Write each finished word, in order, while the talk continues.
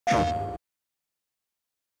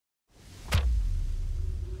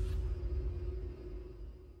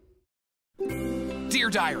Dear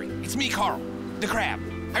Diary, it's me, Carl, the crab.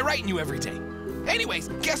 I write in you every day. Anyways,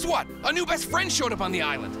 guess what? A new best friend showed up on the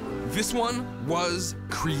island. This one was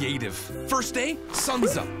creative. First day,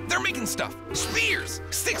 sun's up. They're making stuff. Spears,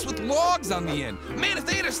 sticks with logs on the end. Man, if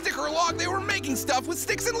they had a stick or a log, they were making stuff with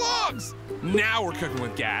sticks and logs. Now we're cooking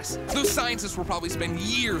with gas. Those scientists will probably spend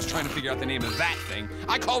years trying to figure out the name of that thing.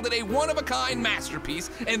 I called it a one-of-a-kind masterpiece,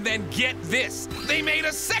 and then get this, they made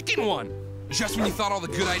a second one. Just when you thought all the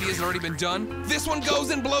good ideas had already been done, this one goes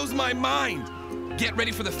and blows my mind. Get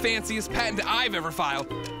ready for the fanciest patent I've ever filed.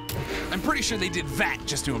 I'm pretty sure they did that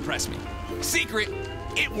just to impress me. Secret,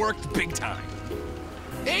 it worked big time.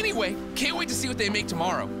 Anyway, can't wait to see what they make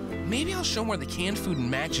tomorrow. Maybe I'll show them where the canned food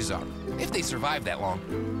and matches are, if they survive that long.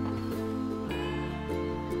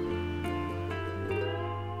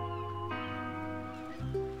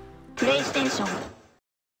 PlayStation